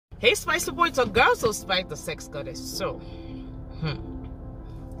Hey, Spicy Boy, it's a girl, so Spike the sex goddess. So,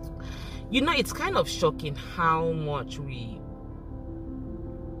 you know, it's kind of shocking how much we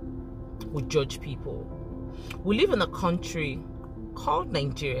judge people. We live in a country called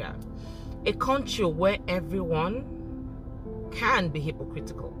Nigeria, a country where everyone can be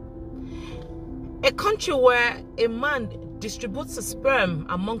hypocritical, a country where a man distributes his sperm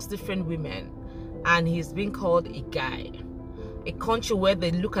amongst different women and he's being called a guy. A country where they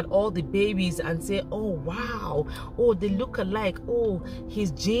look at all the babies and say, oh wow, oh they look alike, oh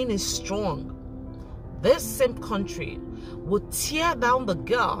his gene is strong. This same country would tear down the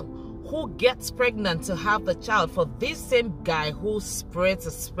girl who gets pregnant to have the child for this same guy who spreads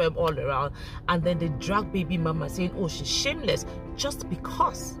the sperm all around, and then they drag baby mama saying, oh, she's shameless just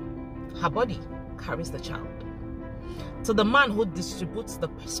because her body carries the child. To the man who distributes the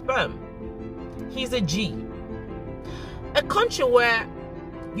sperm, he's a G. A country where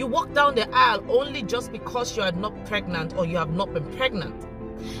you walk down the aisle only just because you are not pregnant or you have not been pregnant.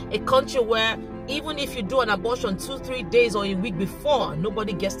 A country where even if you do an abortion 2-3 days or a week before,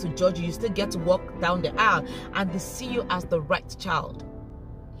 nobody gets to judge you. You still get to walk down the aisle and they see you as the right child.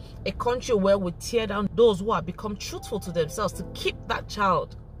 A country where we tear down those who have become truthful to themselves to keep that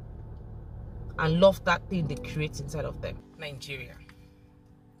child and love that thing they create inside of them. Nigeria.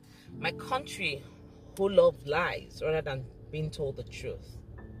 My country who love lies rather than being told the truth.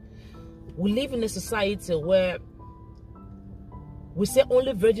 We live in a society where we say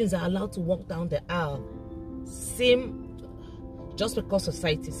only virgins are allowed to walk down the aisle, just because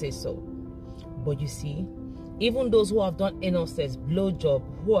society says so. But you see, even those who have done anal sex, blowjob,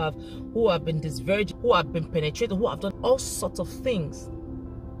 who have been disvirgin, who have been penetrated, who have done all sorts of things,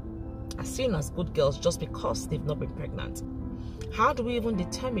 are seen as good girls just because they've not been pregnant. How do we even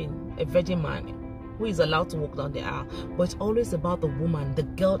determine a virgin man who is allowed to walk down the aisle? But it's always about the woman, the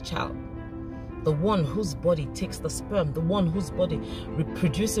girl child, the one whose body takes the sperm, the one whose body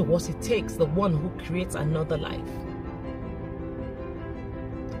reproduces what it takes, the one who creates another life.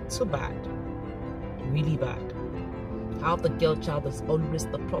 Too bad, really bad. How the girl child is always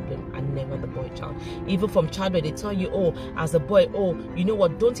the problem and never the boy child. Even from childbirth, they tell you, oh, as a boy, oh, you know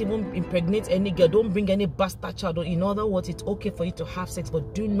what, don't even impregnate any girl, don't bring any bastard child. In other words, it's okay for you to have sex,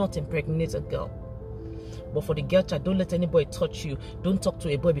 but do not impregnate a girl. But for the girl child, don't let anybody touch you. Don't talk to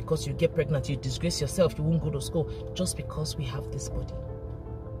a boy because you get pregnant. You disgrace yourself. You won't go to school just because we have this body.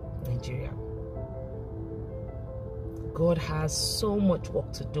 Nigeria. God has so much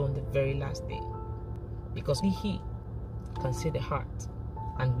work to do on the very last day. Because He can see the heart.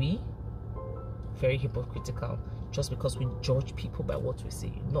 And we, very hypocritical, just because we judge people by what we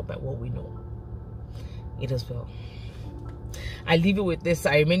see, not by what we know. It is well. I leave you with this.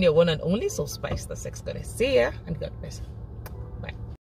 I remain your one and only Soul Spice, the sex goddess. See ya and God bless.